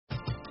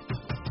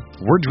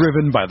We're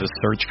driven by the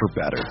search for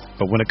better.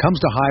 But when it comes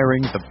to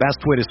hiring, the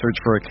best way to search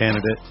for a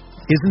candidate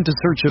isn't to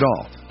search at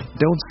all.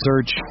 Don't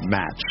search,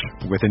 match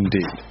with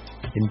Indeed.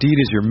 Indeed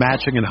is your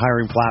matching and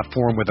hiring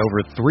platform with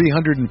over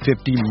 350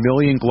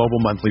 million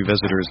global monthly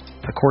visitors,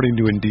 according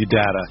to Indeed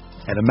data,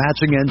 and a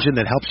matching engine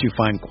that helps you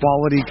find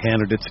quality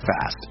candidates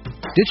fast.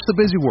 Ditch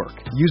the busy work.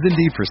 Use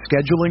Indeed for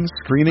scheduling,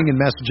 screening, and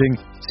messaging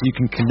so you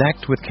can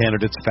connect with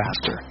candidates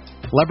faster.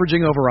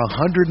 Leveraging over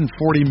 140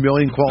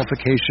 million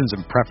qualifications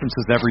and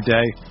preferences every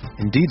day,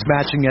 Indeed's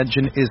matching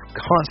engine is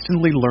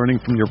constantly learning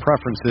from your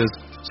preferences,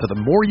 so the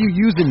more you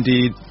use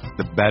Indeed,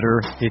 the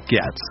better it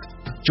gets.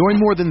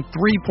 Join more than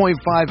 3.5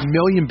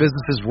 million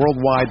businesses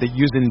worldwide that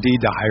use Indeed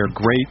to hire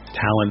great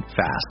talent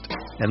fast.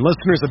 And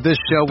listeners of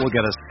this show will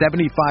get a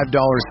 $75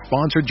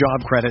 sponsored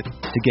job credit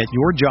to get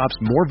your jobs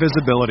more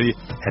visibility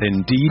at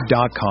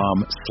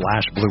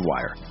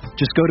Indeed.com/BlueWire.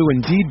 Just go to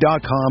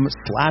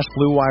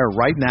Indeed.com/BlueWire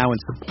right now and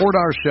support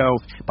our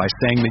show by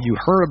saying that you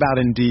heard about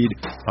Indeed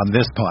on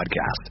this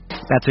podcast.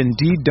 That's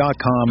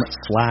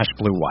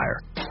Indeed.com/BlueWire.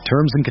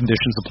 Terms and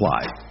conditions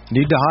apply.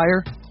 Need to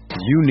hire?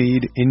 You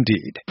need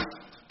Indeed.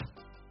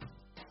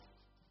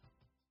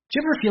 Do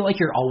you ever feel like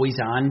you're always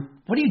on?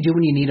 What do you do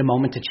when you need a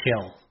moment to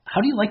chill?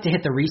 How do you like to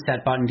hit the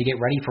reset button to get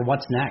ready for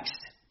what's next?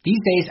 These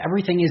days,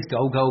 everything is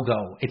go, go,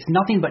 go. It's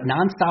nothing but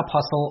nonstop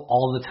hustle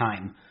all the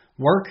time.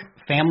 Work,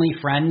 family,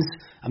 friends,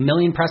 a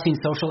million pressing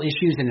social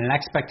issues, and an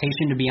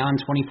expectation to be on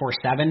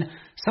 24/7.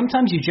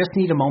 Sometimes you just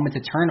need a moment to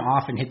turn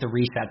off and hit the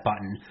reset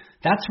button.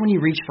 That's when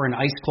you reach for an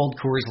ice-cold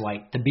Coors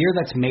Light, the beer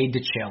that's made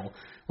to chill.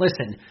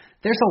 Listen,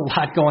 there's a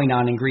lot going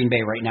on in Green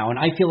Bay right now, and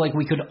I feel like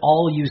we could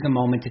all use a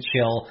moment to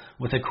chill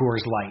with a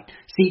Coors Light.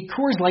 See,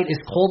 Coors Light is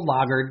cold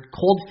lagered,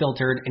 cold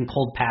filtered, and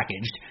cold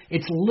packaged.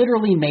 It's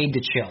literally made to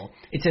chill.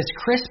 It's as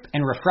crisp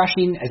and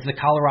refreshing as the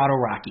Colorado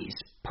Rockies.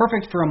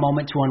 Perfect for a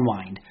moment to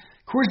unwind.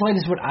 Coors Light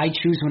is what I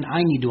choose when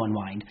I need to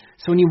unwind.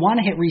 So when you want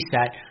to hit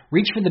reset,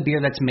 reach for the beer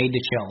that's made to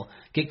chill.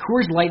 Get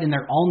Coors Light in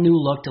their all-new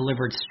look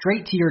delivered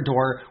straight to your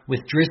door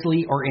with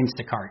Drizzly or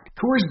Instacart.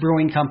 Coors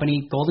Brewing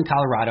Company, Golden,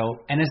 Colorado,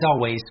 and as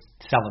always,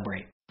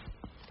 celebrate.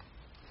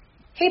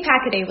 Hey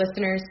Pack-A-Day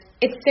listeners,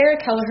 it's Sarah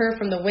Kelleher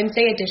from the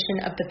Wednesday edition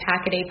of the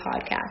Pack-A-Day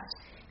podcast.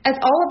 As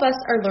all of us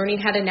are learning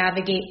how to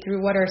navigate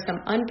through what are some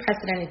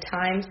unprecedented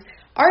times,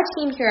 our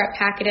team here at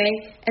Pack-A-Day,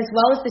 as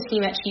well as the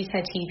team at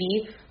Cheesehead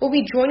TV, will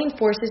be joining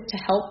forces to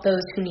help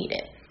those who need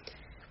it.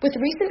 With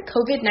recent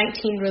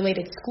COVID-19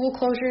 related school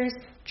closures,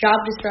 job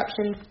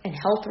disruptions, and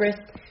health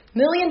risks,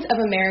 millions of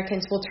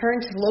Americans will turn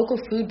to local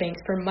food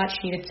banks for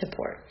much needed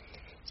support.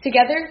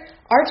 Together,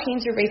 our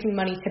teams are raising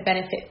money to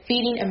benefit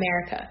Feeding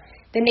America,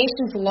 the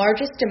nation's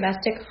largest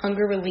domestic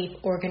hunger relief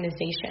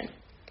organization.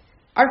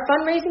 Our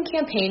fundraising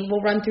campaign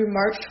will run through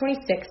March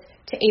 26th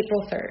to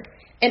April 3rd,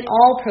 and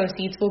all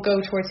proceeds will go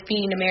towards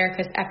Feeding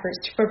America's efforts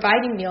to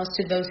providing meals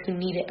to those who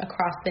need it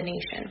across the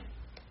nation.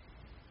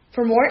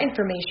 For more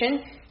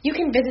information, you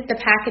can visit the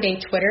Pack-A-Day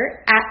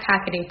Twitter at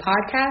Pack-A-Day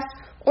Podcast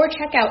or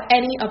check out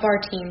any of our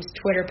team's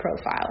Twitter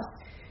profiles.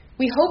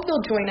 We hope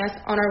you'll join us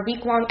on our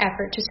week-long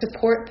effort to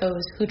support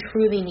those who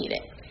truly need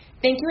it.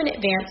 Thank you in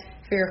advance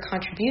for your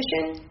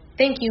contribution.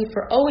 Thank you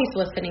for always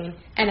listening.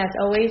 And as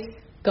always,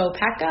 go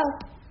Pack Go!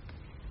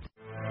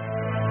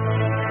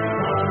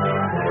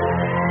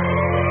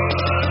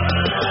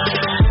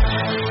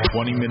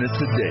 "20 minutes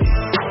a day,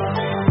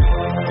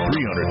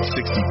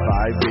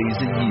 365 days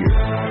a year.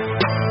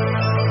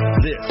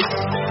 This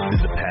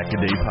is the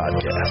Pack-A-Day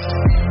Podcast.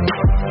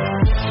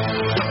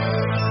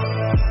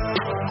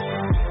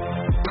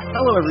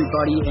 Hello,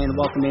 everybody, and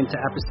welcome into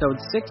episode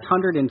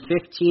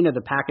 615 of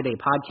the Pack-A-Day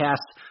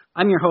Podcast.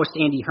 I'm your host,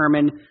 Andy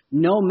Herman.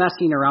 No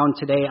messing around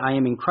today. I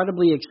am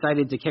incredibly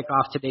excited to kick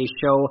off today's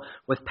show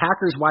with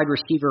Packers wide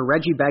receiver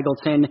Reggie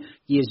Begelton.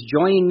 He is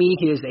joining me.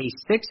 He is a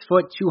 6',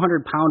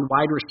 200-pound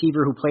wide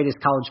receiver who played his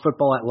college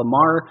football at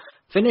Lamar,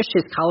 finished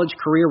his college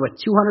career with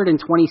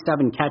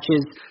 227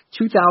 catches,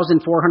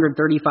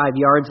 2,435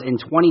 yards, and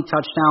 20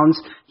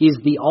 touchdowns. He is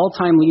the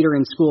all-time leader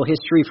in school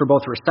history for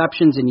both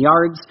receptions and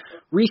yards.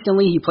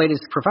 Recently, he played his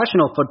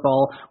professional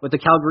football with the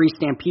Calgary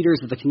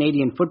Stampeders of the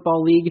Canadian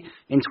Football League.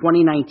 In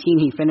 2019,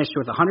 he finished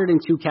with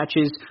 102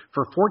 catches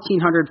for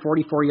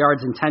 1,444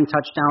 yards and 10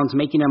 touchdowns,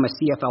 making him a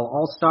CFL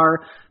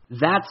All-Star.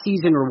 That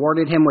season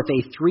rewarded him with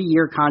a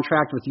 3-year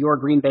contract with your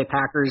Green Bay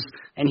Packers,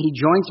 and he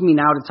joins me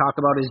now to talk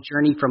about his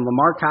journey from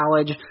Lamar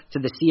College to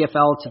the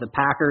CFL to the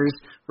Packers.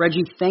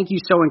 Reggie, thank you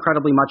so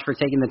incredibly much for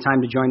taking the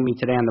time to join me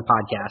today on the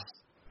podcast.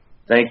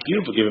 Thank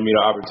you for giving me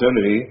the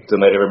opportunity to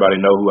let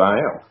everybody know who I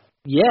am.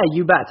 Yeah,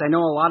 you bet. I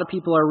know a lot of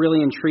people are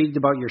really intrigued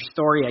about your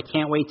story. I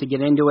can't wait to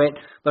get into it.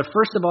 But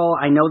first of all,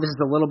 I know this is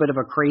a little bit of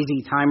a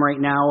crazy time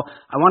right now.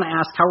 I want to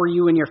ask, how are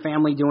you and your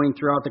family doing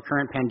throughout the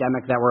current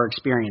pandemic that we're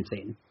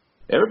experiencing?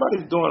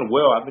 Everybody's doing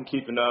well. I've been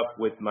keeping up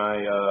with my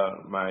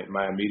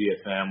immediate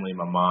family,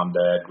 my mom,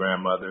 dad,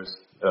 grandmothers,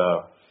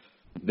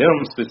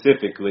 them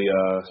specifically,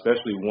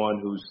 especially one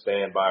who's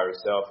staying by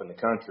herself in the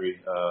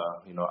country,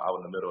 out in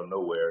the middle of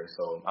nowhere.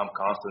 So I'm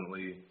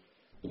constantly,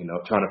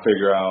 trying to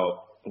figure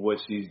out what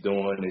she's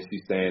doing. Is she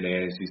staying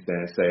in? Is she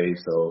staying safe?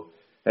 So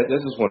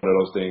this is one of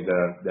those things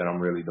that I'm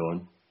really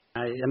doing.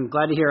 I'm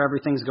glad to hear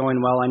everything's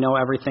going well. I know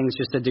everything's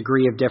just a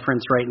degree of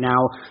difference right now.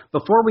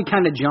 Before we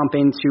kind of jump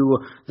into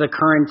the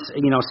current,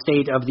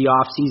 state of the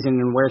off season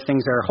and where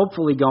things are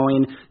hopefully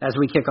going as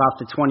we kick off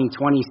the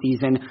 2020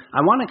 season,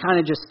 I want to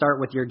kind of just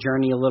start with your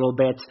journey a little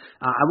bit.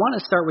 I want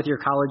to start with your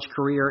college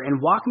career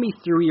and walk me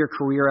through your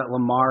career at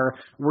Lamar.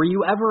 Were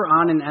you ever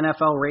on an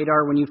NFL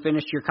radar when you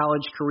finished your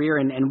college career,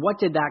 and what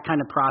did that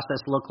kind of process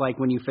look like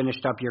when you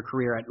finished up your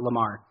career at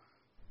Lamar?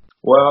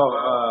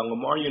 Well,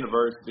 Lamar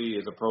University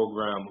is a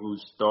program who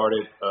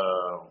started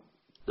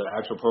the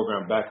actual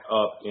program back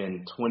up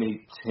in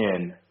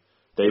 2010.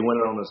 They went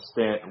on a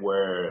stint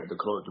where the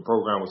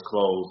program was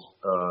closed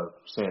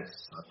since,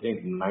 I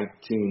think,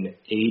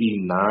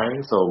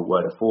 1989. So,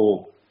 a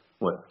full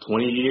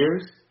 20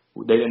 years?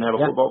 They didn't have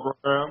a football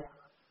program.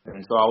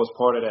 And so I was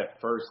part of that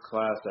first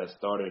class that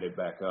started it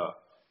back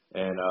up.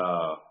 And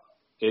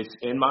it's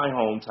in my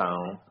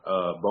hometown,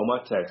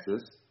 Beaumont,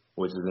 Texas,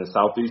 which is in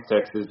southeast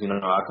Texas.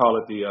 I call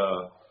it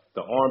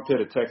the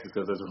armpit of Texas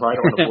because it's right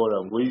on the border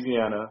of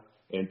Louisiana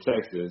and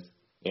Texas,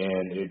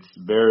 and it's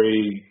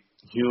very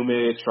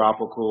humid,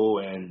 tropical,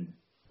 and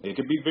it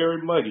can be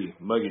very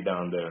muggy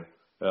down there.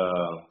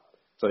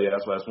 So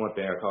that's one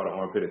thing I call the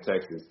armpit of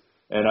Texas.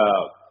 And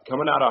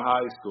coming out of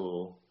high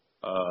school,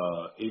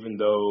 even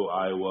though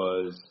I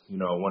was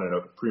one of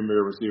the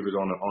premier receivers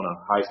on a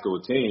high school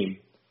team,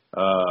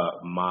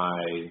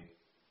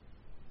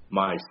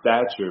 my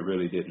stature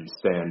really didn't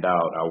stand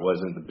out. I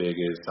wasn't the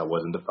biggest.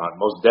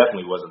 Most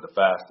definitely wasn't the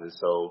fastest.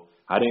 So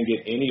I didn't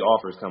get any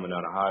offers coming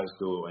out of high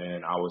school,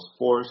 and I was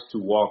forced to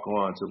walk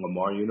on to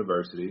Lamar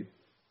University,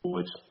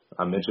 which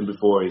I mentioned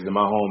before is in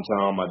my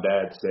hometown. My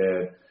dad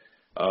said,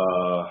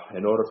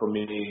 in order for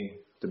me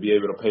to be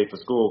able to pay for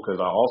school,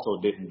 because I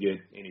also didn't get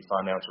any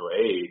financial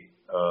aid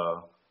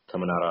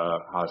coming out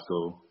of high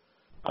school,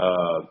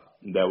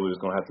 that we was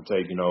going to have to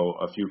take,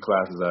 a few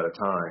classes at a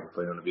time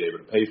for him to be able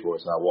to pay for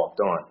it. So I walked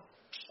on.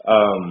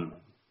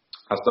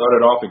 I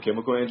started off in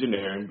chemical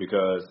engineering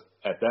because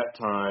at that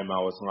time I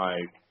was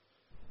like,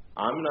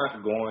 I'm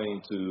not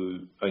going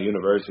to a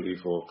university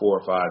for 4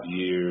 or 5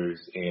 years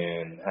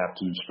and have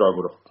to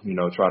struggle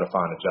to, try to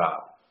find a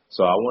job.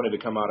 So I wanted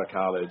to come out of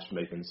college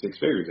making 6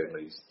 figures at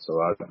least. So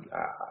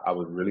I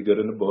was really good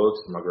in the books.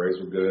 My grades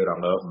were good. I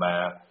loved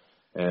math.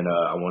 And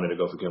I wanted to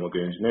go for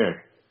chemical engineering.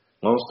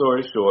 Long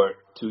story short,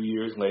 2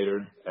 years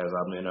later, as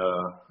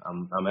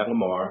I'm at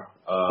Lamar,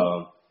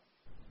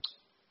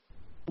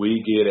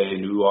 we get a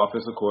new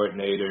offensive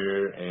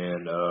coordinator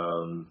and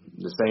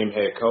the same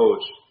head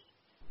coach,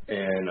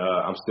 and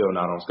I'm still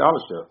not on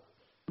scholarship.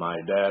 My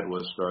dad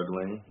was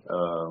struggling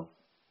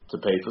to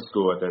pay for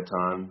school at that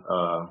time.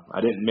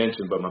 I didn't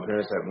mention, but my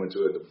parents hadn't went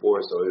to it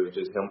before, so it was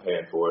just him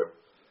paying for it.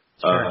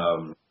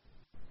 Sure.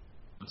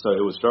 So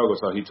it was a struggle.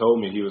 So he told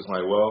me, he was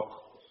like, well,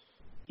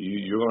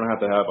 you're going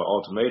to have an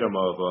ultimatum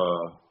of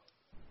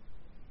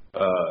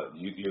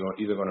you're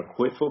either going to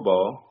quit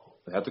football,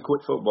 have to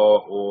quit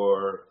football,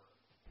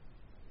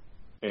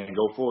 and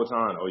go full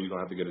time, or you're going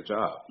to have to get a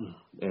job.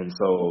 And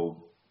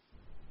so,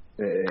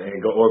 go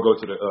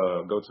to the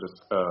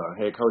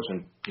head coach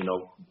and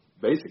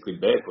basically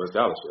beg for a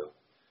scholarship.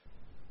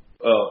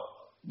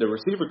 The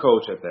receiver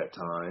coach at that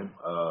time,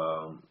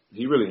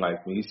 he really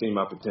liked me. He seen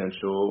my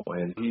potential,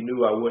 and he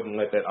knew I wouldn't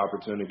let that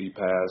opportunity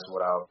pass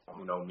without,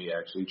 me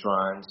actually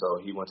trying. So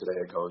he went to the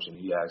head coach and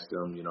he asked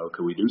him,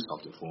 could we do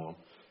something for him?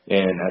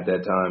 And at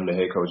that time, the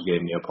head coach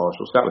gave me a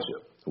partial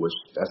scholarship, which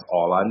that's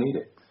all I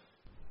needed,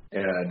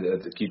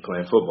 and to keep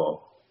playing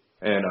football.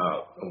 And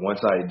once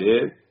I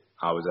did,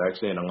 I was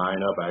actually in the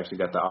lineup. I actually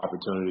got the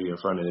opportunity in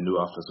front of the new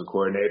offensive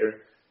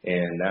coordinator,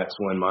 and that's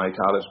when my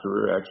college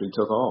career actually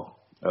took off.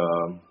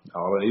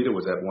 All I needed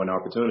was that one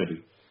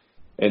opportunity.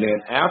 And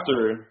then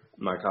after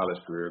my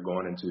college career,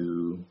 going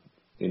into,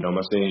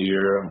 my senior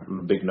year,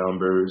 big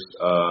numbers,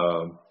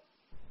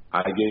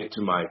 I get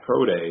to my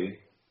pro day,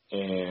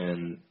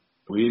 and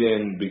we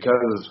didn't,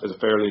 because it's a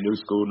fairly new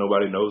school,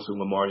 nobody knows who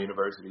Lamar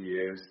University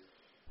is,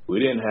 we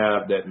didn't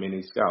have that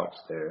many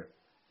scouts there.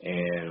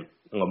 And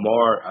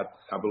Lamar,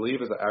 I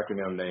believe is an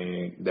acronym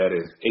name that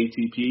is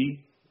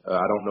ATP.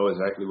 I don't know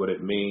exactly what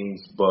it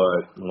means,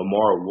 but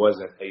Lamar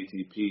wasn't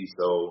ATP.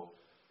 So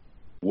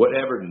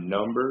whatever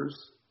numbers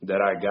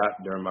that I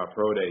got during my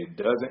pro day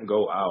doesn't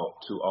go out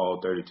to all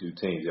 32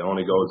 teams. It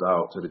only goes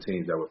out to the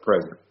teams that were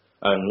present,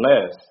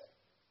 unless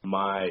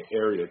my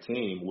area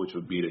team, which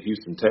would be the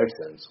Houston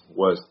Texans,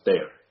 was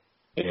there.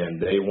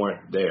 And they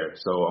weren't there.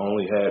 So I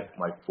only had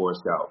like 4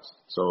 scouts.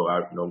 So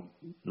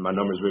my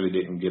numbers really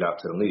didn't get out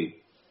to the league.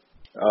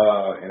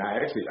 And I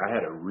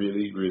had a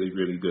really, really,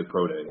 really good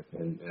pro day,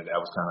 and that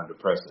was kind of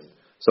depressing.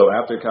 So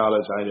after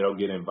college, I ended up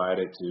getting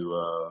invited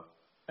to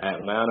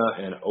Atlanta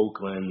and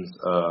Oakland's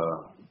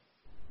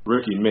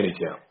rookie mini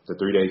camp. It's a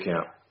 3-day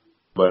camp,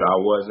 but I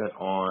wasn't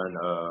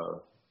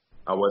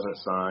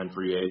signed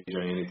free agent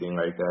or anything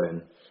like that.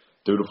 And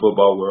through the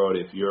football world,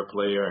 if you're a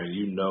player and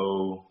you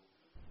know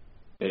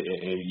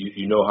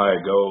how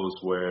it goes,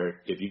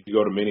 where if you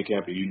go to mini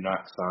camp and you're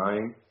not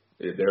signed,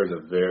 there's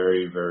a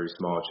very, very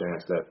small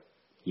chance that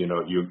you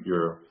know, you're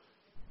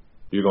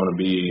going to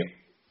be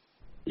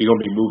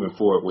moving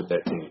forward with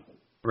that team.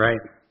 Right.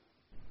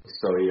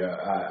 So yeah,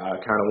 I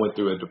kind of went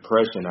through a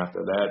depression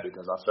after that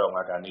because I felt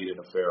like I needed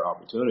a fair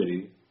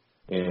opportunity,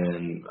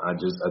 and I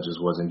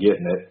just wasn't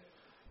getting it.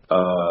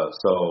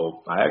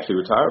 So I actually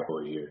retired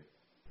for a year,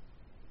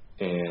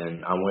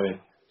 and I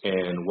went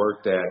and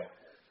worked at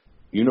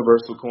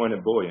Universal Coin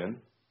and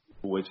Bullion,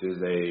 which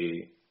is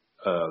a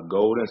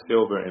gold and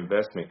silver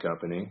investment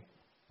company.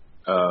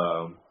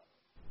 I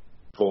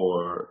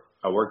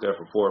worked there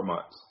for 4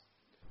 months.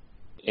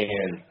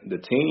 And the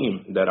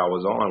team that I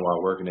was on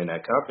while working in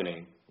that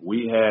company,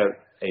 we had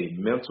a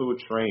mental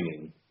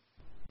training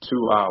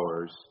 2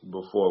 hours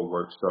before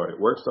work started.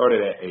 Work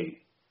started at 8.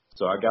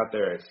 So I got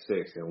there at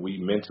 6, and we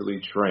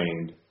mentally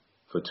trained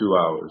for 2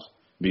 hours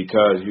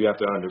because you have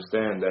to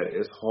understand that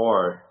it's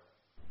hard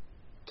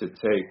to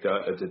take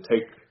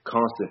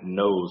constant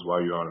no's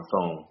while you're on the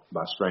phone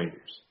by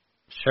strangers.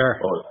 Sure.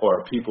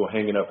 Or people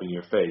hanging up in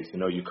your face. You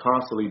know, you're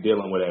constantly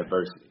dealing with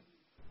adversity.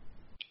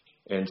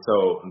 And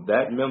so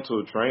that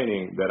mental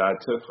training that I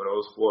took for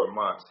those 4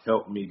 months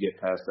helped me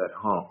get past that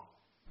hump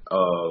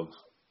of,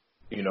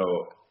 you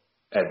know,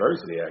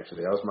 adversity.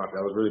 Actually, that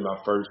was really my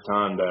first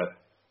time that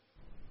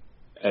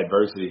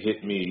adversity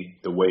hit me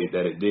the way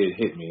that it did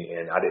hit me,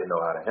 and I didn't know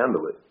how to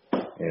handle it.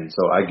 And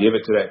so I give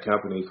it to that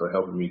company for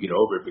helping me get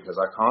over it because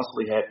I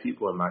constantly had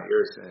people in my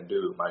ear saying,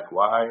 "Dude, like,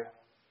 why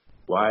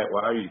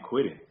are you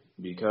quitting?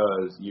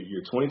 Because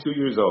you're 22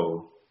 years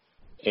old,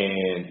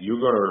 and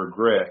you're gonna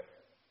regret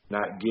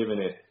not giving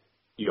it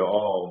your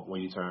all when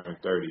you turn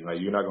 30.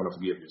 Like, you're not going to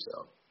forgive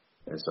yourself."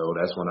 And so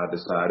that's when I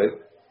decided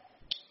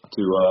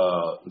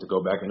to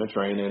go back into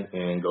training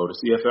and go the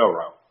CFL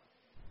route.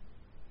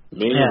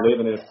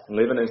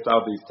 Living in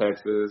Southeast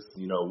Texas,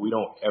 you know, we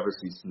don't ever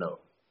see snow.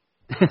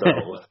 So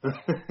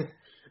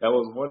that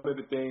was one of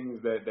the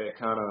things that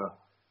kind of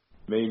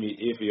made me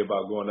iffy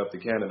about going up to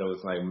Canada. It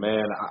was like,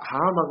 man, how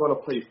am I going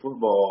to play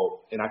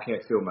football and I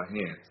can't feel my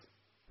hands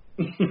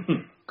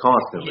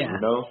constantly, you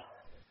know?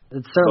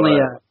 It's certainly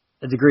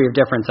a degree of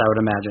difference, I would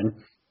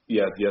imagine.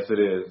 Yes, it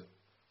is.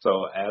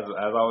 So as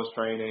I was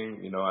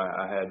training, you know,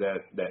 I had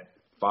that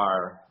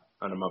fire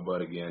under my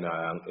butt again.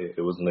 It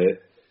was lit.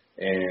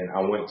 And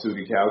I went to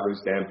the Calgary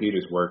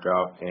Stampeders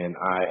workout, and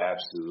I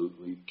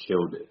absolutely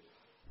killed it.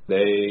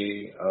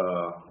 They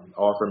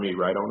offered me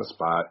right on the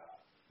spot.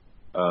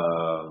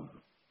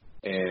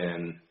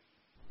 And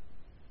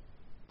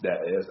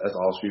that's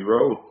all she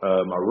wrote.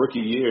 My rookie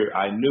year,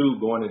 I knew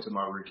going into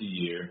my rookie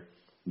year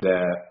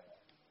that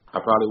I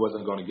probably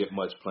wasn't going to get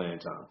much playing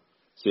time.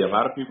 See,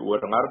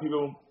 what a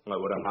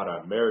lot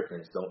of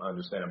Americans don't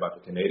understand about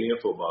the Canadian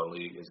Football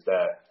League is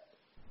that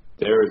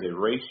there is a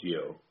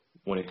ratio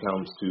when it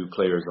comes to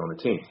players on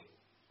the team.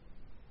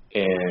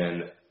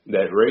 And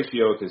that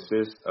ratio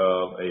consists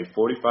of a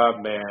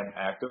 45-man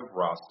active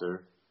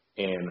roster,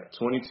 and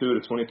 22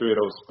 to 23 of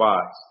those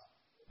spots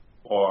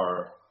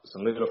are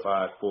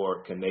solidified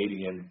for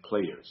Canadian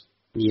players.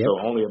 Yep. So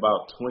only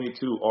about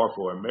 22 are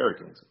for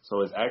Americans.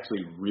 So it's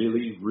actually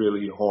really,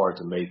 really hard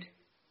to make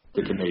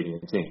the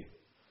Canadian team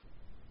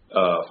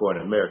for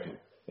an American.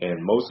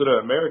 And most of the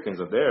Americans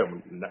are there,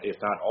 if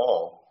not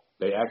all,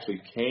 they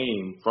actually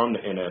came from the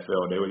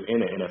NFL. They were in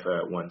the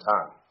NFL at one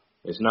time.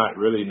 It's not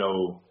really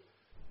no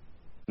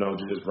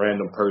just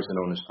random person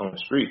on the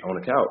street, on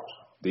the couch.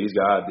 These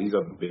are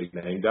big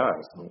name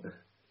guys.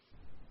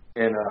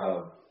 And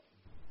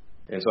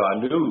so I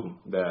knew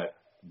that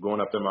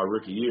going up in my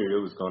rookie year,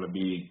 it was going to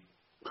be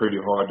pretty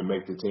hard to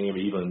make the team,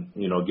 even,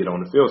 you know, get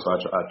on the field. So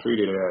I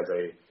treated it as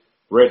a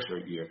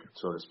redshirt year,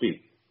 so to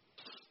speak.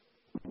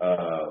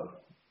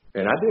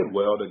 And I did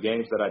well. The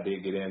games that I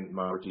did get in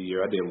my rookie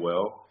year, I did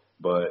well.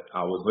 But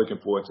I was looking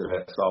forward to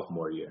that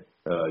sophomore year,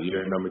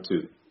 year number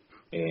 2.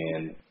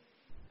 And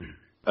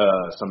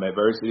some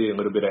adversity, a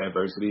little bit of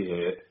adversity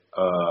hit.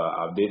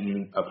 I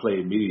didn't play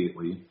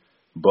immediately.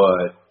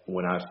 But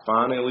when I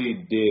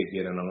finally did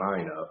get in the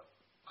lineup,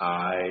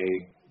 I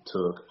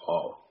took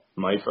off.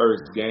 My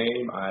first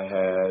game, I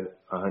had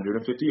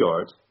 150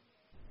 yards.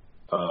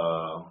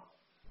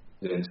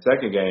 Then the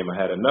second game, I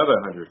had another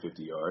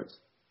 150 yards.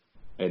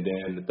 And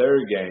then the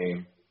third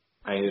game,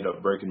 I ended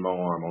up breaking my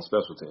arm on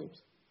special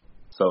teams.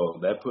 So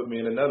that put me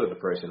in another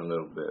depression a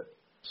little bit.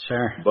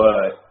 Sure.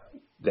 But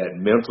that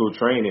mental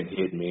training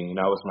hit me, and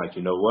I was like,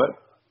 you know what?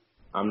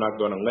 I'm not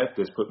going to let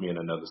this put me in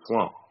another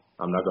slump.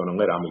 I'm not going to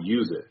let it. I'm going to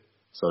use it.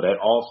 So that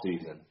off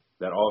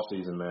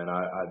season, man,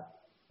 I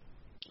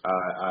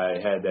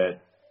had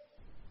that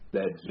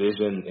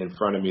vision in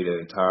front of me the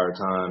entire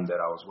time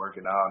that I was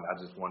working out, and I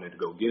just wanted to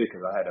go get it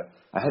because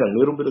I had a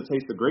little bit of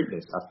taste of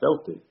greatness. I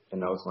felt it,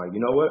 and I was like, you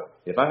know what?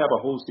 If I have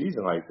a whole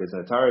season like this,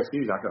 an entire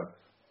season, I can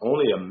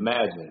only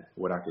imagine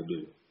what I could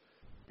do.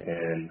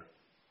 And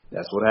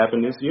that's what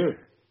happened this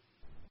year.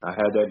 I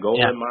had that goal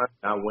in mind.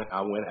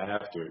 I went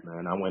after it,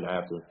 man. I went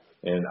after it.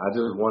 And I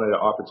just wanted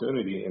an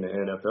opportunity in the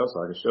NFL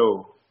so I could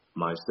show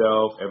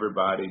myself,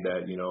 everybody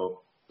that, you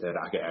know, that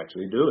I could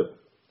actually do it.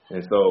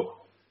 And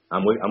so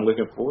I'm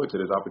looking forward to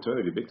this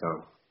opportunity big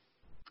time.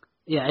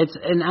 Yeah, it's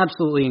an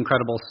absolutely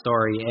incredible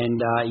story.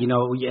 And,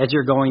 as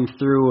you're going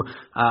through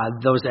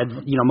those,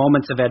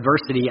 moments of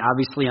adversity,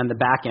 obviously on the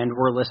back end,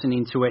 we're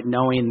listening to it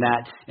knowing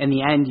that in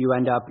the end you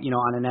end up,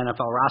 on an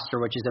NFL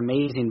roster, which is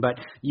amazing. But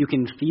you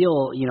can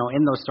feel,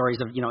 in those stories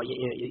of,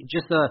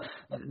 just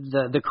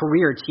the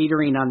career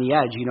teetering on the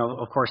edge.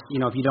 Of course,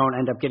 if you don't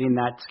end up getting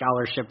that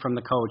scholarship from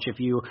the coach,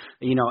 if you,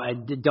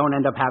 don't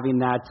end up having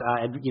that,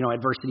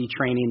 adversity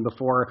training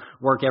before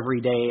work every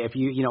day, if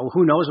you,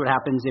 who knows what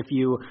happens if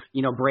you,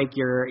 break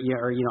your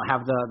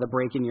have the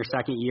break in your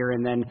second year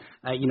and then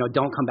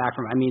don't come back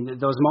from it. I mean,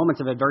 those moments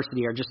of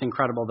adversity are just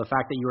incredible. The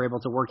fact that you were able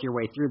to work your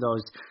way through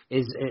those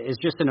is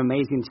just an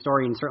amazing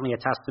story, and certainly a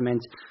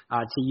testament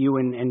to you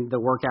and the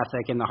work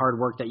ethic and the hard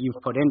work that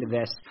you've put into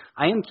this.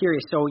 I am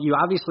curious. So you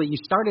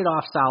started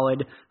off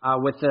solid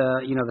with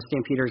the the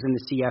St. Peter's in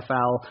the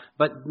CFL,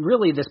 but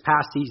really this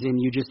past season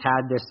you just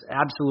had this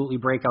absolutely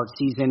breakout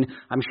season.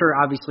 I'm sure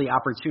obviously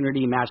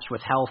opportunity matched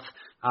with health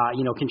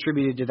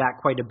contributed to that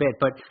quite a bit.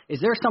 But is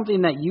there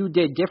something that you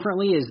did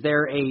differently? Is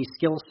there a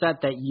skill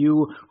set that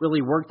you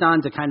really worked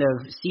on to kind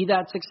of see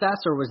that success,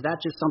 or was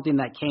that just something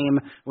that came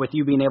with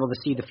you being able to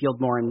see the field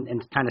more and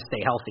kind of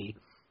stay healthy?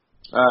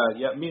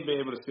 Me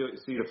being able to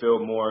see the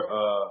field more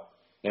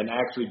and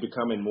actually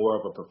becoming more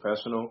of a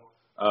professional,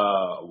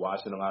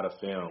 watching a lot of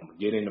film,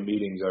 getting to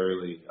meetings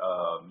early,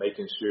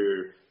 making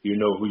sure you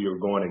know who you're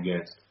going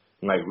against.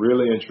 Like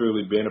really and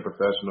truly being a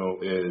professional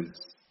is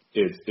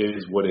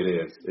what it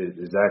is. It's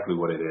exactly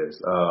what it is.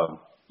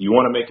 You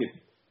want to make it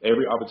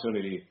every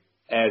opportunity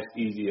as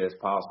easy as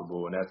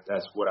possible, and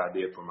that's what I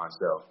did for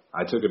myself.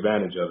 I took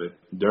advantage of it.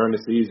 During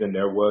the season,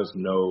 there was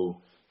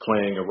no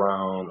playing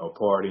around or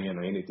partying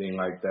or anything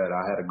like that.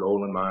 I had a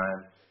goal in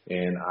mind,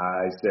 and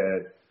I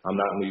said, I'm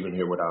not leaving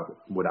here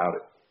without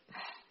it.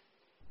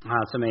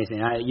 That's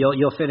amazing.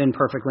 You'll fit in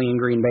perfectly in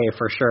Green Bay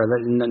for sure.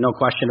 No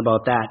question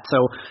about that.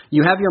 So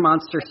you have your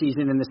monster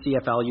season in the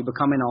CFL. You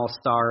become an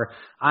all-star.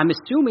 I'm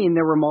assuming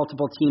there were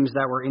multiple teams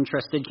that were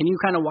interested. Can you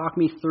kind of walk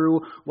me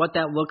through what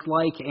that looked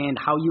like and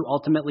how you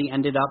ultimately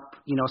ended up,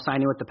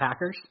 signing with the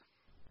Packers?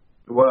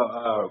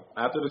 Well,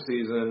 after the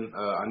season,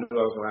 I knew I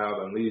was going to have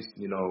at least,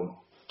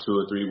 2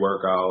 or 3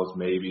 workouts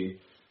maybe.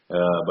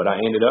 But I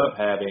ended up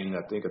having,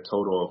 I think, a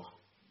total of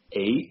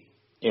 8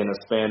 in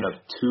a span of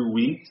 2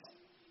 weeks.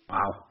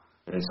 Wow.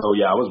 And so,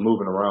 I was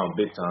moving around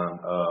big time.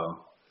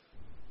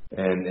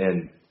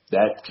 And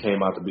that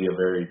came out to be a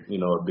very,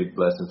 a big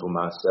blessing for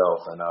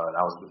myself. And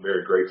I was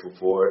very grateful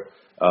for it.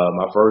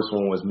 My first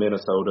one was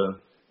Minnesota,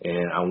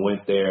 and I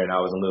went there and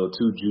I was a little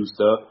too juiced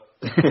up.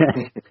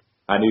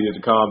 I needed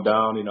to calm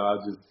down. I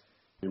was just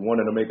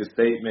wanted to make a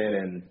statement.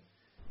 And,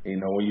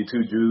 when you're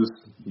too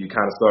juiced, you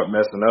kind of start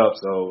messing up.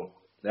 So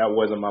that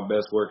wasn't my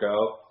best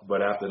workout.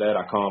 But after that,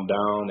 I calmed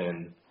down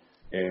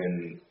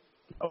and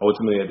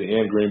ultimately, at the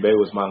end, Green Bay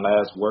was my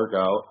last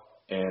workout,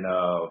 and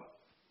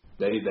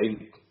they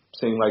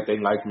seemed like they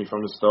liked me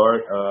from the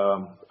start.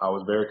 I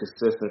was very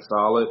consistent,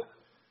 solid.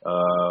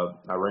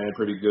 I ran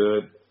pretty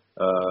good,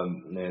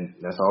 and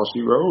that's all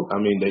she wrote. I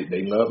mean,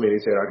 they loved me. They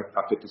said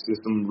I fit the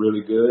system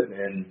really good,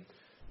 and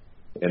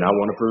I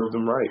want to prove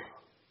them right.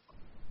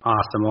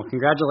 Awesome. Well,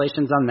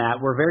 congratulations on that.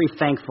 We're very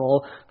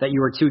thankful that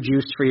you were too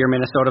juiced for your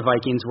Minnesota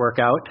Vikings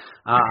workout.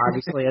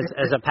 Obviously,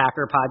 as a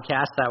Packer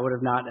podcast, that would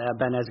have not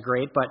been as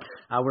great, but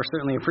we're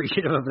certainly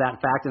appreciative of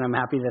that fact, and I'm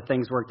happy that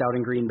things worked out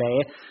in Green Bay.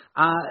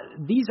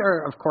 These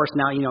are, of course,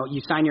 now, you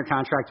sign your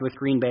contract with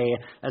Green Bay.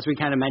 As we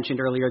kind of mentioned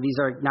earlier, these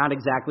are not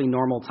exactly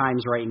normal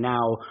times right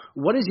now.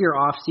 What has your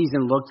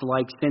off-season looked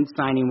like since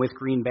signing with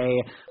Green Bay?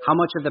 How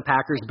much have the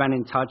Packers been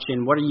in touch,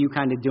 and what are you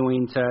kind of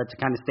doing to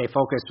kind of stay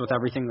focused with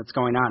everything that's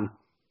going on?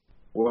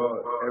 Well,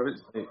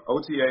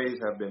 OTAs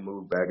have been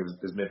moved back.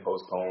 It's been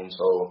postponed.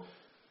 So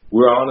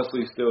we're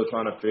honestly still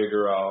trying to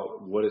figure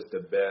out what is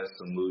the best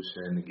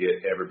solution to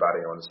get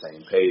everybody on the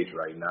same page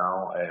right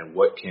now, and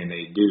what can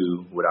they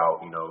do without,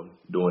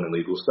 doing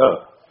illegal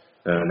stuff.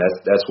 And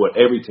that's what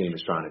every team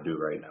is trying to do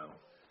right now.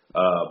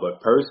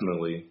 But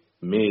personally,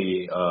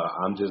 me,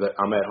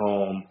 I'm at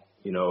home,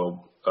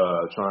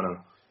 trying to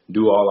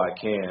do all I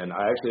can.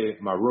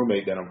 My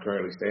roommate that I'm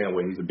currently staying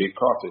with, he's a big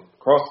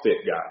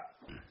CrossFit guy.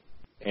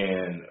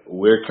 And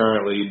we're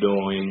currently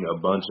doing a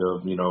bunch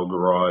of,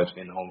 garage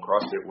and home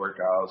CrossFit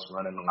workouts,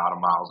 running a lot of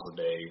miles a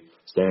day,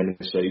 staying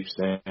in shape,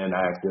 staying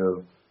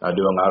active. I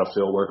do a lot of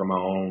field work on my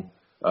own.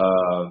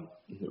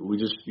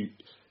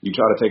 You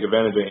try to take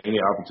advantage of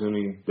any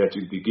opportunity that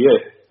you could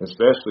get,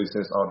 especially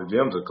since all the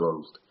gyms are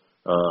closed.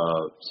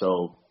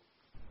 So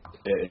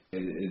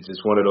it's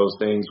just one of those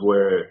things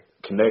where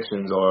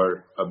connections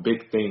are a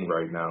big thing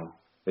right now.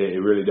 It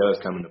really does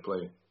come into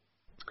play.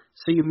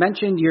 So you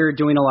mentioned you're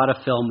doing a lot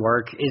of film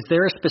work. Is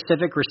there a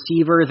specific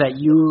receiver that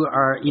you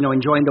are,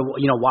 enjoying to,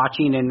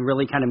 watching and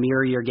really kind of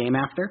mirror your game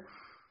after?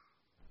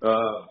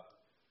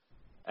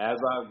 As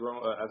I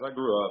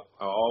grew up,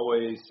 I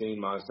always seen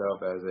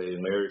myself as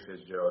a Larry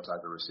Fitzgerald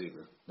type of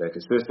receiver. That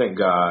consistent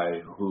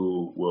guy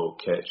who will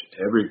catch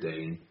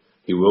everything.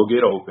 He will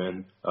get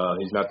open.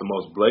 He's not the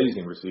most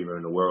blazing receiver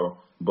in the world,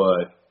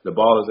 but the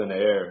ball is in the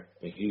air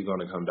and he's going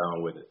to come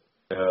down with it.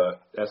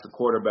 that's the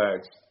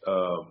quarterback's,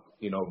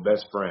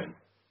 best friend.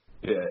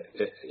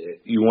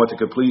 You want the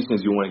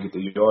completions, you want to get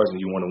the yards, and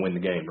you want to win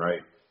the game,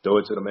 right? Throw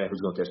it to the man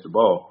who's going to catch the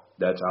ball.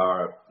 That's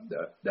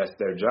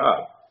their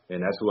job,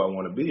 and that's who I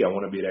want to be. I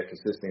want to be that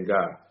consistent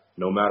guy,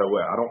 no matter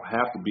what. I don't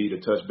have to be the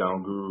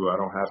touchdown guru. I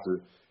don't have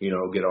to,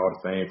 get all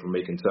the fame for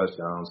making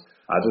touchdowns.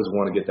 I just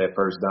want to get that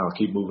first down,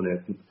 keep moving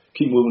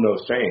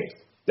those chains.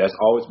 That's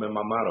always been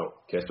my motto.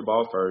 Catch the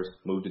ball first,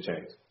 move the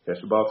chains.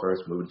 Catch the ball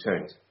first, move the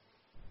chains.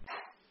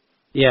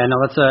 Yeah, no,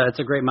 that's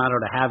a great motto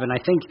to have. And I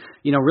think,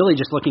 really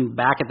just looking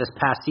back at this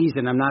past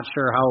season, I'm not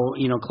sure how,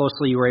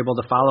 closely you were able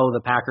to follow the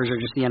Packers or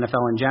just the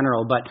NFL in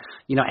general, but,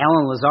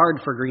 Allen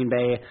Lazard for Green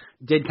Bay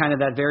did kind of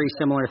that very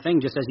similar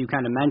thing, just as you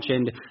kind of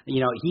mentioned.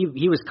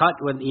 He was cut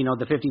with,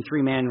 the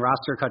 53-man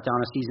roster cut down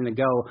a season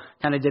ago,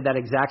 kind of did that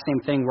exact same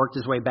thing, worked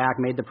his way back,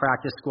 made the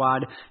practice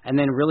squad, and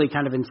then really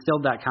kind of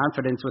instilled that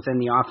confidence within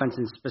the offense,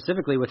 and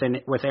specifically with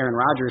Aaron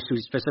Rodgers, who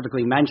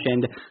specifically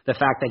mentioned the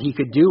fact that he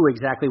could do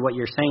exactly what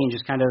you're saying,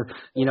 just kind of,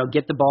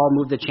 get the ball,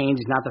 move the chains.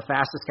 He's not the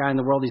fastest guy in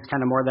the world. He's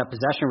kind of more of that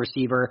possession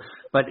receiver,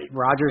 but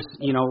Rodgers,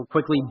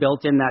 quickly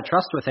built in that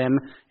trust with him,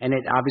 and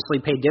it obviously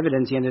paid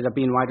dividends. He ended up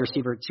being wide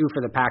receiver 2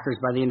 for the Packers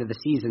by the end of the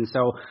season.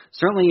 So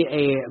certainly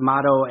a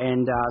motto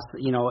and,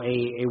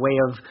 a way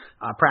of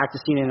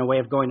practicing and a way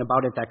of going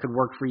about it that could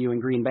work for you in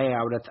Green Bay,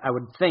 I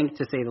would think,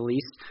 to say the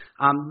least.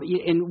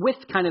 And with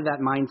kind of that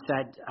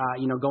mindset,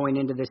 going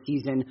into this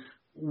season,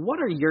 what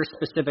are your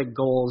specific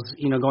goals,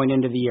 going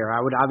into the year? I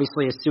would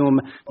obviously assume,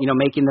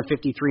 making the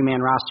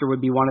 53-man roster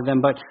would be one of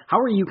them, but how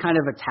are you kind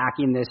of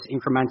attacking this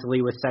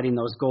incrementally with setting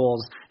those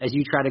goals as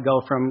you try to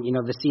go from,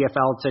 the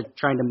CFL to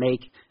trying to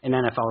make an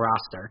NFL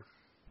roster?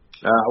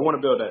 I want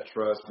to build that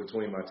trust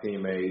between my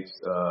teammates,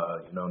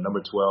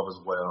 number 12 as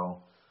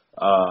well,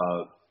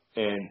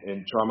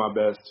 and try my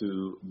best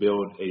to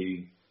build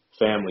a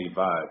family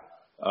vibe.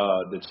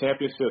 The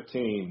championship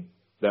team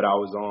that I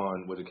was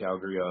on with the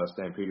Calgary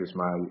Stampeders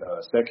my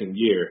second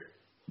year,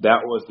 that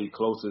was the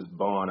closest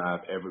bond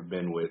I've ever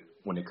been with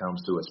when it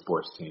comes to a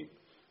sports team.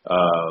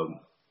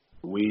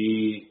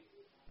 We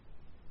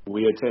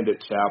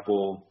attended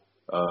chapel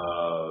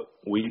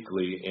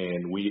weekly,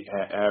 and we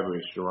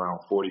averaged around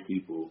 40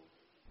 people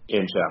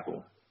in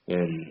chapel,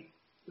 and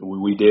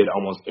we did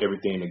almost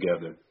everything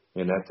together.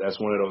 And that's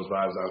one of those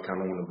vibes I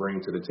kind of want to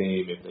bring to the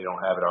team if they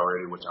don't have it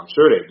already, which I'm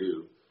sure they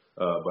do.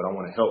 But I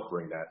want to help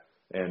bring that.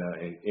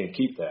 And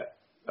keep that.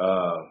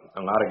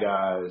 A lot of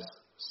guys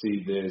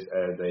see this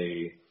as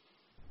a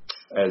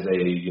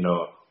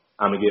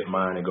I'm gonna get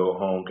mine and go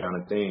home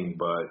kind of thing,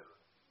 but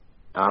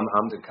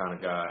I'm the kind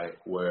of guy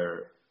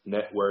where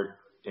network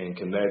and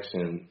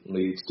connection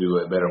leads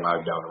to a better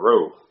life down the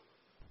road.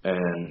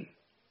 And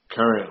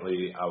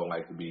currently, I would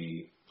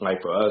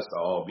like for us to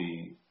all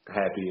be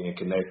happy and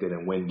connected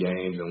and win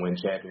games and win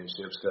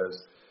championships,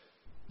 because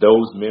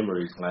those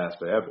memories last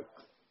forever.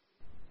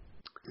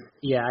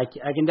 Yeah,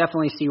 I can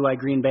definitely see why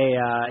Green Bay,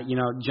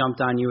 jumped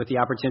on you with the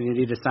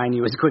opportunity to sign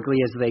you as quickly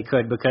as they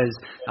could, because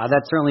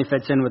that certainly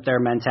fits in with their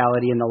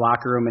mentality in the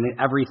locker room and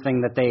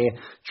everything that they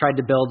tried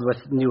to build with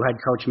new head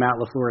coach Matt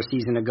LaFleur a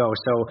season ago.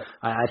 So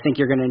I think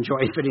you're going to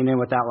enjoy fitting in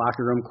with that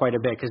locker room quite a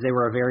bit, because they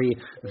were a very,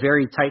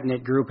 very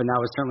tight-knit group, and that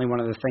was certainly one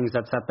of the things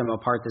that set them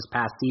apart this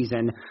past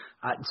season.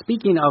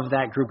 Speaking of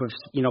that group of,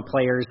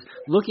 players,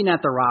 looking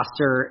at the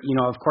roster,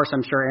 of course,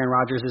 I'm sure Aaron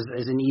Rodgers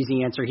is an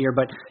easy answer here,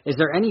 but is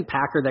there any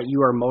Packer that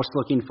you are most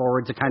looking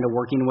forward to kind of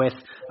working with,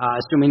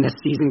 assuming this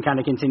season kind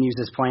of continues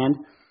as planned?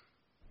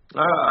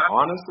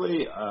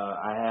 Honestly,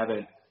 I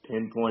haven't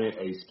pinpointed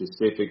a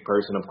specific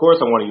person. Of course,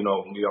 I want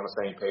to, be on the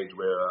same page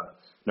with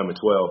number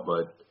 12,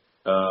 but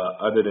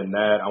other than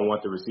that, I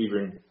want the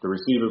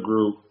receiver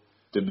group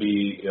to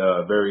be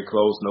very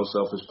close, no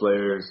selfish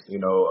players,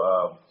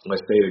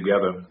 let's stay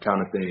together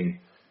kind of thing.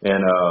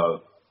 And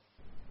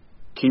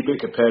keep it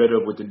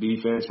competitive with the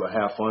defense, but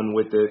have fun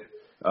with it.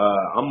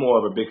 I'm more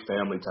of a big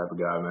family type of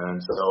guy, man.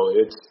 So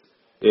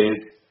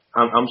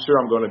I'm sure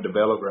I'm going to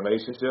develop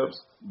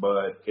relationships,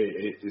 but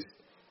it's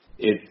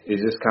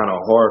just kind of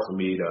hard for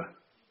me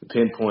to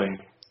pinpoint,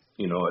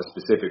 a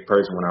specific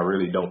person when I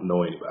really don't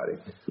know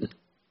anybody.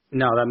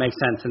 No, that makes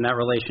sense. And that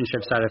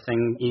relationship side of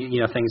things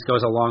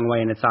goes a long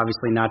way. And it's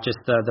obviously not just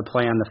the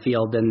play on the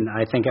field. And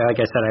I think, like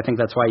I said, I think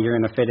that's why you're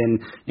going to fit in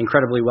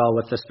incredibly well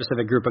with the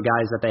specific group of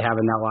guys that they have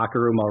in that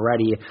locker room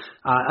already.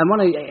 I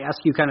want to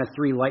ask you kind of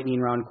 3 lightning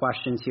round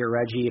questions here,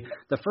 Reggie.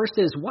 The first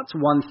is, what's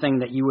one thing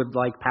that you would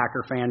like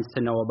Packer fans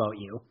to know about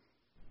you?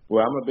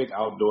 Well, I'm a big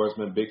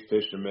outdoorsman, big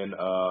fisherman.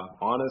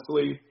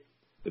 Honestly,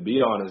 to be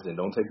honest, and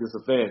don't take this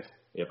offense,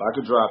 if I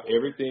could drop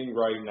everything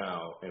right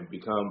now and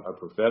become a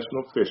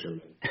professional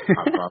fisherman,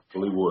 I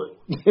probably would.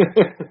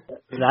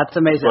 That's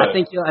amazing. But I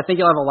think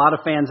you'll have a lot of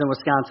fans in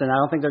Wisconsin. I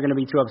don't think they're going to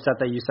be too upset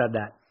that you said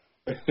that.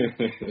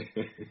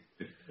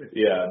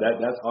 Yeah,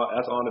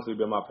 that's honestly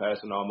been my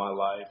passion all my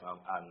life.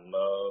 I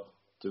love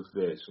to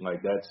fish.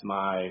 Like,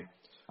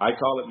 I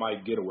call it my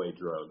getaway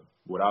drug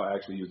without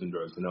actually using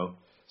drugs,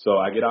 So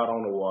I get out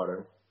on the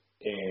water,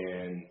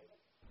 and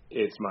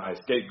it's my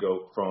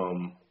scapegoat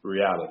from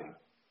reality.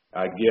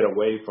 I get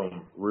away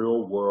from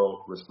real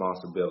world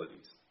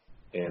responsibilities,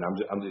 and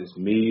I'm just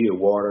me, the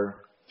water,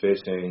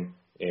 fishing,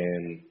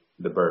 and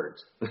the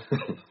birds.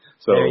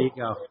 So there you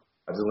go.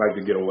 I just like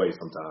to get away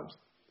sometimes.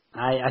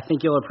 I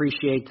think you'll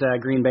appreciate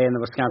Green Bay and the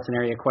Wisconsin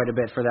area quite a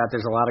bit for that.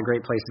 There's a lot of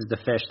great places to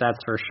fish,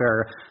 that's for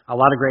sure. A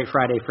lot of great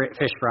Friday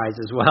fish fries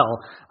as well.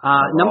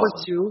 Number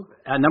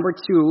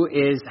two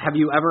is, have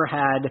you ever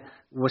had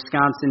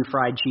Wisconsin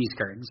fried cheese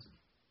curds?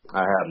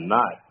 I have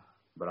not,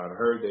 but I've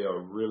heard they are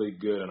really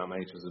good, and I'm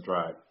anxious to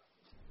try it.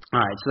 All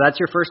right, so that's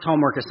your first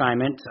homework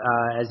assignment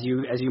as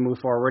you move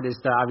forward, is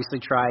to obviously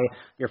try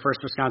your first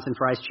Wisconsin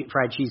fried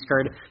cheese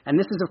curd. And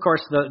this is, of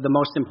course, the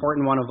most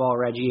important one of all,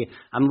 Reggie.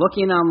 I'm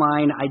looking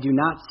online. I do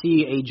not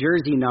see a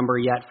jersey number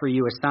yet for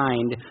you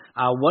assigned.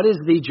 What is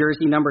the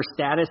jersey number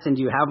status, and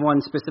do you have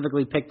one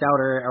specifically picked out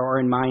or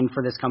in mind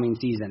for this coming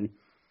season?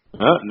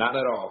 Not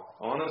at all.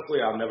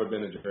 Honestly, I've never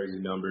been a jersey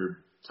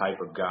number type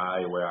of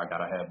guy where I got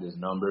to have this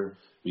number,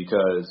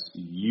 because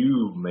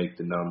you make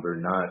the number,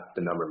 not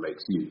the number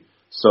makes you.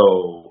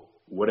 So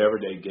whatever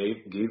they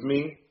give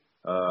me,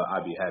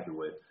 I'd be happy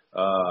with.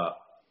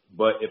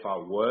 But if I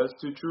was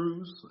to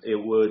choose, it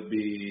would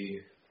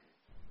be,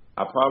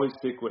 I'd probably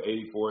stick with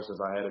 84 since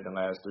I had it the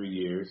last 3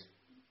 years,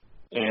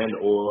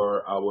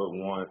 or I would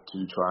want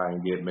to try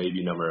and get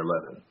maybe number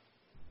 11.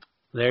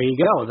 There you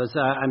go.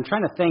 I'm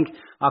trying to think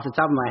off the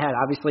top of my head.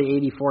 Obviously,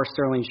 84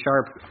 Sterling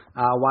Sharp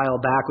a while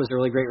back was a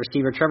really great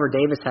receiver. Trevor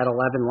Davis had 11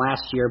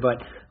 last year,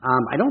 but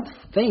I'm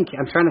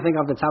trying to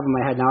think off the top of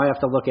my head. Now I have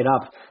to look it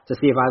up to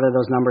see if either of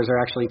those numbers are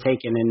actually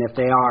taken. And if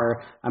they are,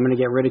 I'm going to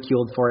get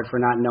ridiculed for it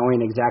for not knowing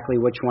exactly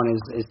which one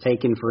is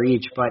taken for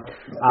each. But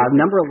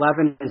number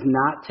 11 is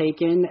not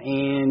taken,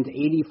 and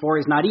 84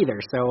 is not either.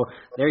 So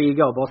there you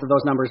go. Both of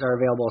those numbers are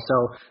available.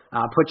 So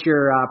put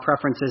your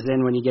preferences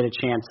in when you get a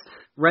chance.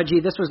 Reggie,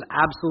 this was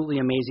absolutely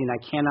amazing. I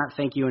cannot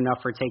thank you enough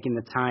for taking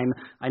the time.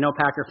 I know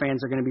Packer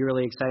fans are going to be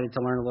really excited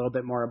to learn a little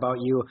bit more about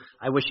you.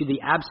 I wish you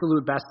the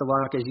absolute best of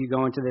luck as you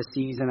go into this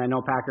season. I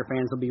know Packer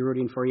fans will be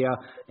rooting for you.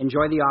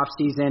 Enjoy the off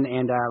season,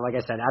 and like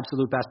I said,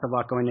 absolute best of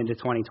luck going into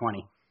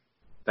 2020.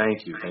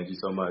 Thank you. Thank you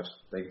so much.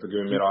 Thank you for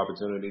giving me the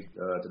opportunity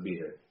to be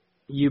here.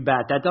 You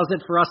bet. That does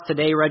it for us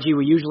today, Reggie.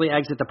 We usually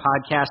exit the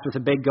podcast with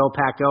a big Go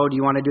Pack Go. Do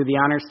you want to do the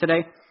honors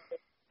today?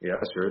 Yeah,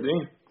 sure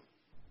do.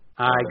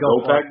 All right,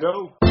 go Pack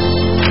Go.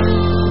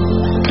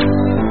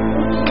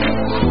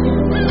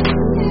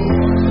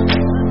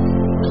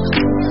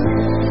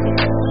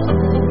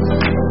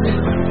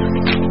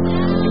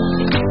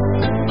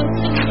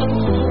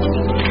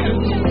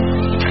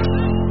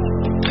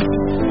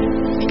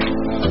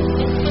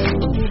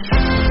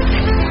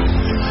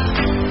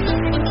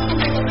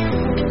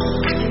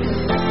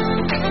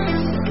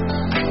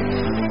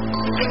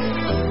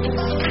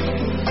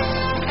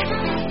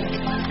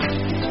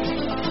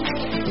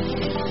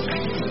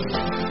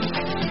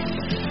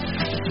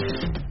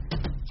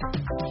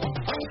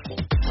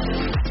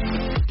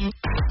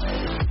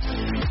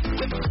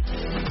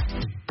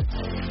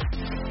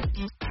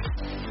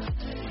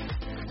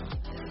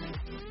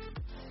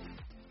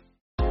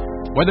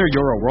 Whether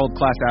you're a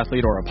world-class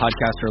athlete or a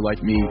podcaster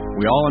like me,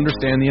 we all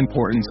understand the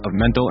importance of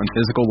mental and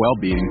physical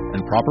well-being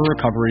and proper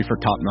recovery for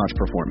top-notch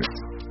performance.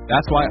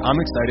 That's why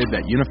I'm excited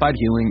that Unified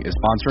Healing is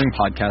sponsoring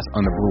podcasts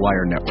on the Blue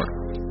Wire Network.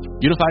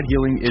 Unified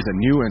Healing is a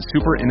new and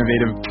super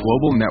innovative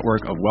global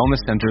network of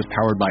wellness centers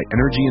powered by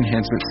Energy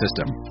Enhancement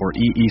System, or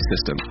EE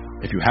System.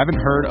 If you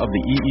haven't heard of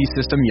the EE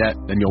System yet,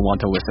 then you'll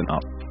want to listen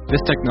up. This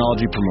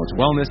technology promotes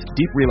wellness,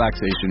 deep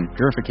relaxation,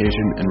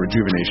 purification, and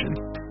rejuvenation.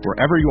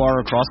 Wherever you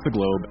are across the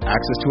globe,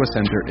 access to a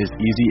center is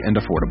easy and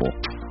affordable.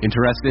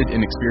 Interested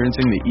in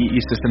experiencing the EE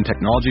System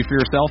technology for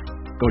yourself?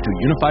 Go to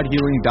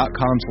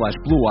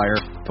unifiedhealing.com/bluewire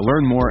to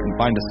learn more and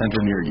find a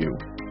center near you.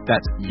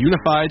 That's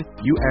unified,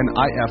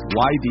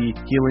 UNIFYD,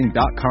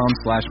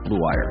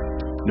 healing.com/bluewire.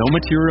 No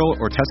material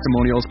or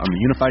testimonials on the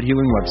Unified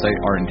Healing website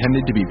are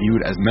intended to be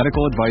viewed as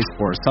medical advice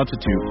or a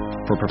substitute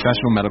for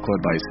professional medical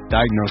advice,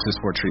 diagnosis,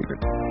 or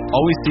treatment.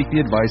 Always seek the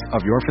advice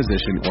of your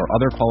physician or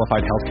other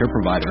qualified healthcare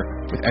provider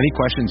with any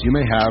questions you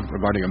may have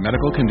regarding a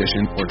medical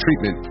condition or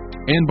treatment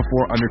and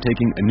before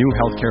undertaking a new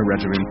healthcare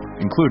regimen,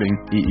 including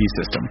EE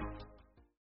System.